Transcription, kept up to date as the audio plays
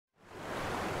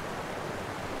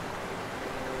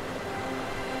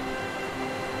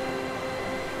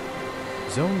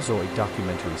Zoid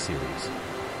documentary series.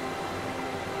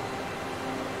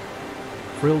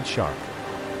 Frilled shark.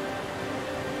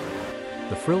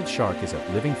 The frilled shark is a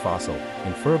living fossil,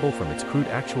 inferable from its crude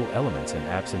actual elements and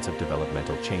absence of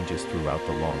developmental changes throughout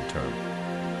the long term.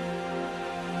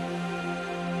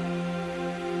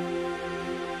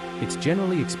 Its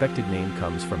generally expected name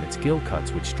comes from its gill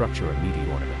cuts, which structure a meaty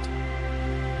ornament.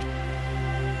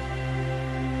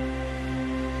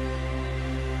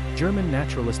 German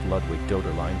naturalist Ludwig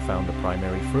Doderlein found the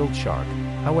primary frilled shark,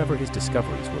 however his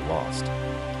discoveries were lost.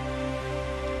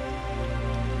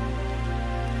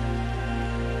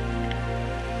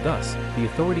 Thus, the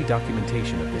authority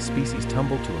documentation of this species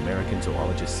tumbled to American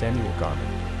zoologist Samuel Garman,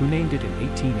 who named it in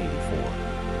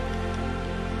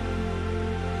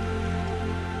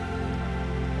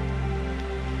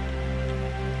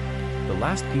 1884. The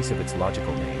last piece of its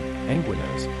logical name,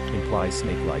 anguinose, implies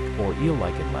snake-like or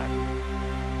eel-like in Latin.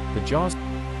 The jaws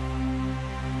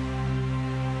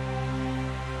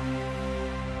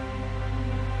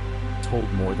hold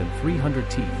more than 300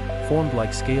 teeth, formed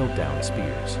like scaled-down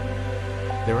spears.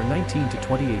 There are 19 to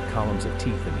 28 columns of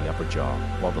teeth in the upper jaw,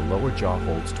 while the lower jaw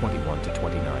holds 21 to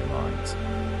 29 lines.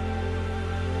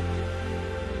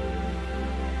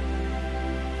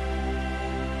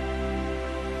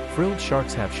 Frilled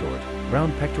sharks have short,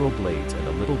 round pectoral blades and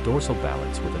a little dorsal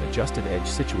balance with an adjusted edge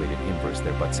situated inverse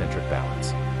their butt-centric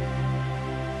balance.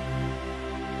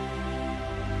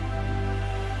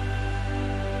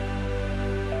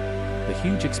 The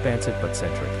huge expansive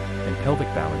butt-centric and pelvic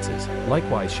balances,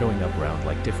 likewise showing up round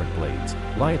like different blades,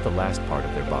 lie at the last part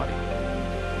of their body.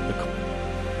 The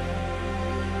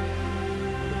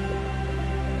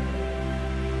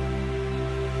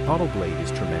caudal blade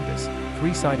is tremendous,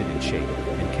 three-sided in shape,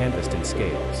 and canvassed in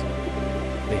scales.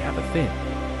 They have a thin,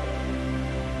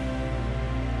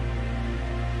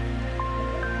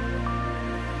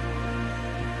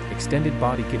 extended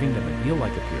body, giving them an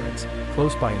eel-like appearance,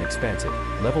 close by an expansive,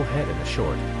 level head and a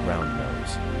short, round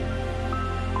nose.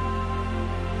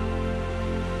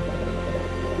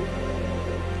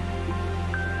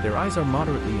 Their eyes are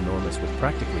moderately enormous with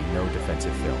practically no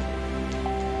defensive film.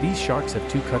 These sharks have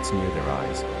two cuts near their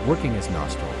eyes, working as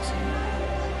nostrils.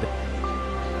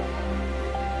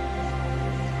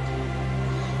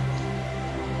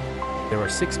 There are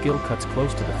 6 gill cuts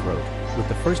close to the throat, with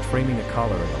the first framing a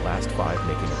collar and the last 5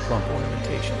 making a plump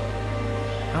ornamentation.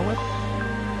 However,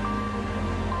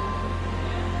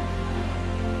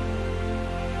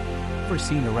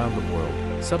 seen around the world,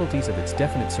 subtleties of its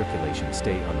definite circulation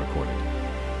stay unrecorded.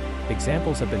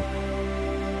 Examples have been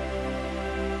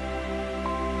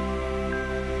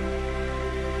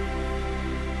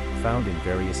found in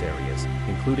various areas,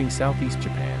 including Southeast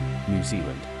Japan, New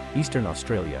Zealand, Eastern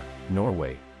Australia,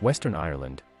 Norway, Western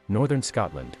Ireland, Northern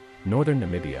Scotland, Northern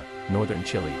Namibia, Northern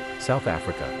Chile, South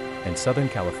Africa, and Southern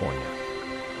California.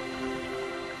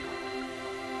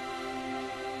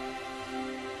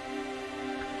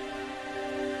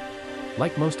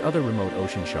 Like most other remote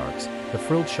ocean sharks, the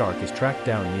frilled shark is tracked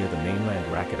down near the mainland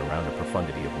racket around a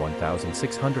profundity of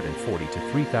 1,640 to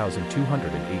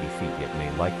 3,280 feet, yet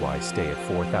may likewise stay at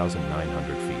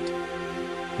 4,900 feet.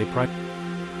 They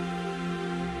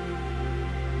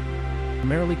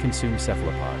primarily consume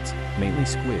cephalopods, mainly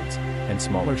squids, and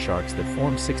smaller sharks that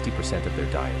form 60% of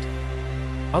their diet.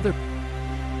 Other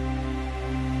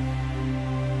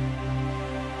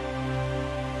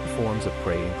forms of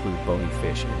prey include bony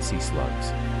fish and sea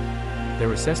slugs.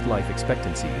 Their assessed life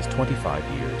expectancy is 25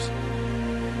 years.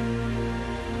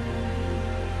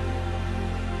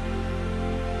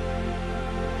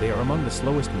 They are among the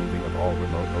slowest moving of all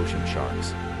remote ocean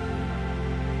sharks.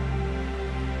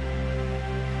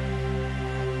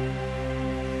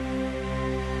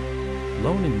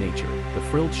 Lone in nature, the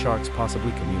frilled sharks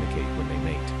possibly communicate when they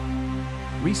mate.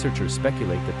 Researchers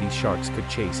speculate that these sharks could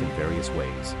chase in various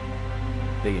ways.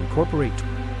 They incorporate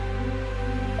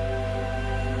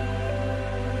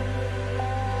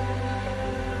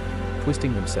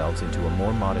twisting themselves into a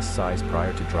more modest size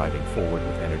prior to driving forward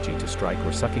with energy to strike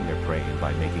or sucking their prey in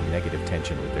by making negative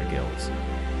tension with their gills.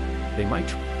 They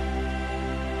might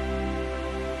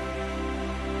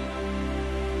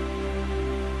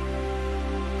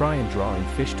try and draw in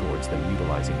fish towards them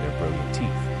utilizing their brilliant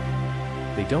teeth.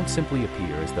 They don't simply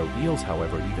appear as though eels,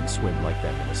 however, even swim like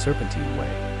them in a serpentine way.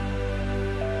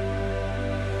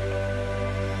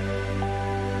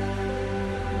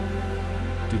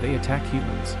 Do they attack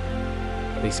humans?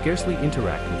 They scarcely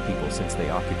interact with people since they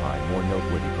occupy more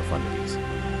noteworthy profundities.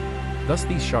 Thus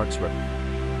these sharks represent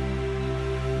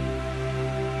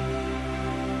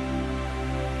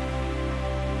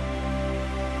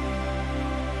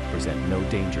no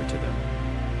danger to them.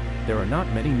 There are not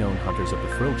many known hunters of the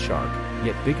frilled shark,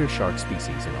 yet bigger shark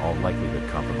species in all likelihood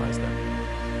compromise them.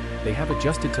 They have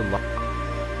adjusted to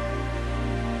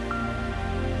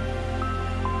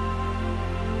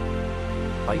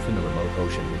life in the remote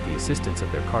ocean with the assistance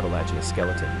of their cartilaginous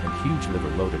skeleton and huge liver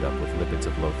loaded up with lipids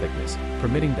of low thickness,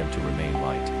 permitting them to remain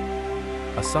light.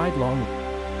 A sidelong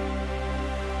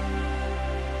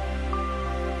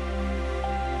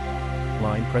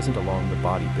line present along the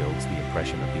body builds the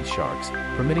impression of these sharks,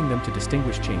 permitting them to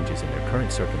distinguish changes in their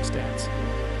current circumstance.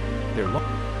 Their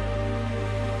long,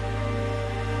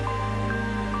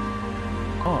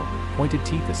 pointed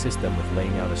teeth assist them with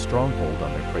laying out a strong hold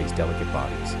on their prey's delicate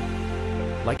bodies.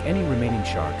 Like any remaining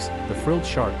sharks, the frilled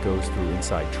shark goes through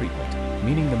inside treatment,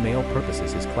 meaning the male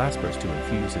purposes his claspers to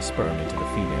infuse his sperm into the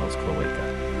female's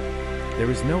cloaca. There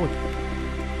is no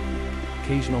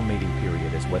occasional mating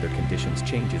period as weather conditions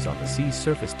changes on the sea's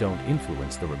surface don't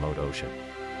influence the remote ocean.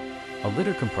 A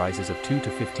litter comprises of 2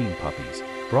 to 15 puppies,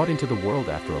 brought into the world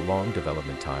after a long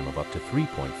development time of up to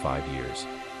 3.5 years.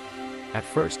 At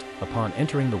first, upon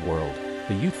entering the world,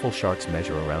 the youthful sharks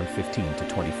measure around 15 to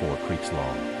 24 creeps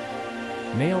long.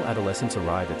 Male adolescents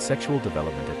arrive at sexual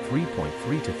development at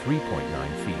 3.3 to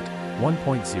 3.9 feet,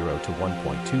 1.0 to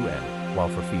 1.2 m, while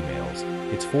for females,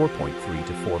 it's 4.3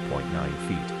 to 4.9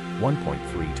 feet,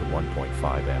 1.3 to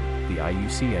 1.5 m. The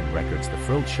IUCN records the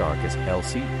frilled shark as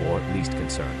LC, or least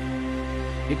concern.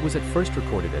 It was at first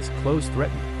recorded as close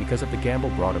threatened because of the gamble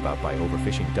brought about by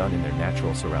overfishing done in their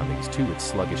natural surroundings to its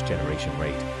sluggish generation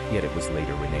rate, yet it was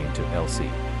later renamed to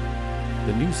LC.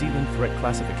 The New Zealand Threat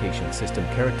Classification System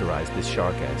characterized this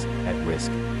shark as at risk,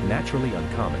 naturally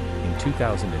uncommon, in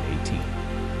 2018.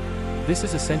 This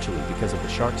is essentially because of the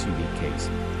shark's unique case,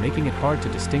 making it hard to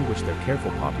distinguish their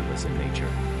careful populace in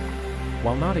nature.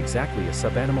 While not exactly a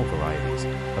subanimal varieties,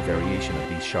 a variation of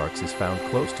these sharks is found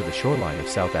close to the shoreline of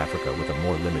South Africa with a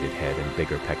more limited head and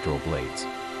bigger pectoral blades.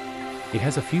 It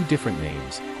has a few different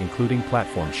names, including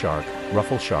platform shark,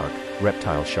 ruffle shark,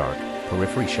 reptile shark,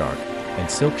 periphery shark, and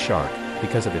silk shark,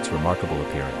 because of its remarkable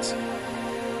appearance.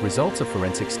 Results of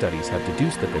forensic studies have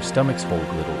deduced that their stomachs hold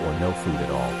little or no food at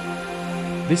all.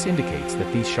 This indicates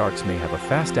that these sharks may have a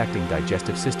fast-acting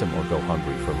digestive system or go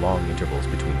hungry for long intervals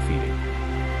between feeding.